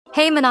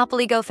Hey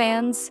Monopoly Go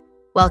fans!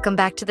 Welcome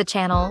back to the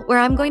channel, where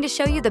I'm going to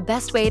show you the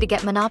best way to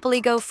get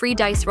Monopoly Go free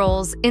dice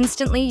rolls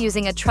instantly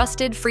using a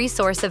trusted free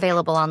source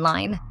available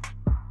online.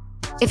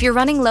 If you're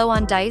running low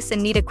on dice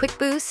and need a quick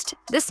boost,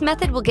 this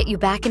method will get you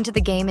back into the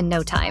game in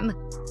no time.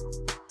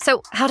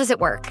 So how does it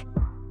work?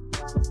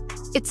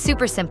 It's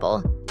super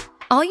simple.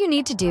 All you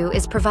need to do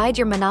is provide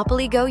your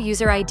Monopoly Go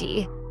user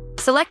ID,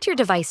 select your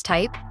device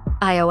type,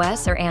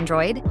 iOS or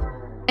Android,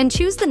 and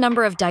choose the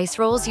number of dice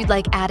rolls you'd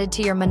like added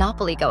to your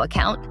Monopoly Go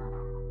account.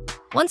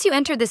 Once you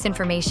enter this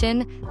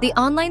information, the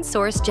online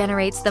source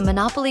generates the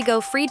Monopoly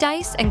Go free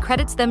dice and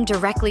credits them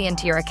directly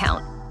into your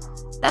account.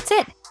 That's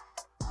it.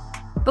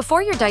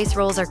 Before your dice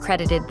rolls are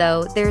credited,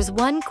 though, there's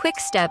one quick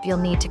step you'll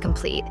need to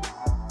complete: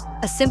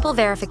 a simple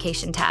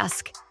verification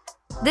task.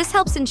 This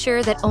helps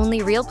ensure that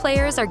only real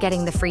players are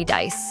getting the free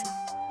dice.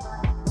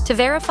 To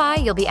verify,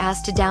 you'll be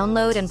asked to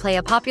download and play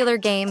a popular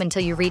game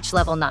until you reach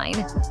level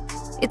 9.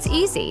 It's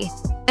easy.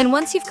 And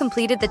once you've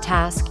completed the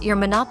task, your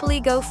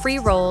Monopoly Go free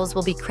rolls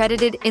will be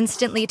credited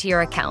instantly to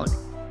your account,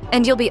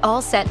 and you'll be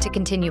all set to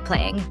continue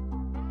playing.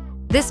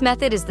 This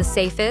method is the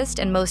safest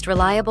and most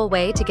reliable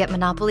way to get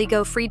Monopoly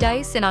Go free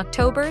dice in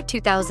October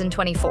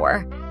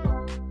 2024.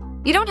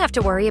 You don't have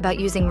to worry about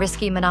using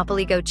risky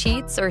Monopoly Go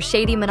cheats or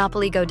shady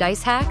Monopoly Go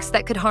dice hacks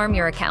that could harm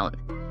your account.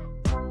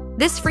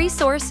 This free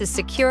source is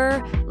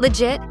secure,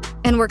 legit,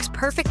 and works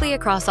perfectly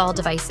across all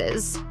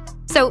devices.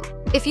 So,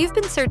 if you've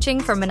been searching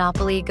for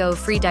Monopoly Go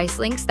free dice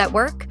links that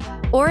work,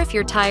 or if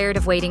you're tired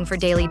of waiting for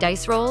daily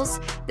dice rolls,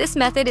 this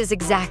method is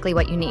exactly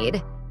what you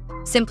need.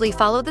 Simply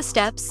follow the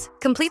steps,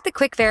 complete the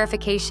quick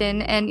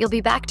verification, and you'll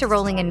be back to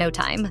rolling in no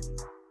time.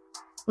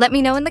 Let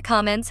me know in the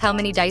comments how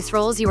many dice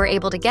rolls you were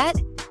able to get,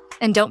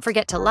 and don't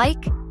forget to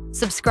like,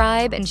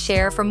 subscribe, and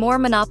share for more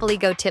Monopoly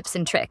Go tips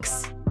and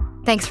tricks.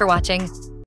 Thanks for watching.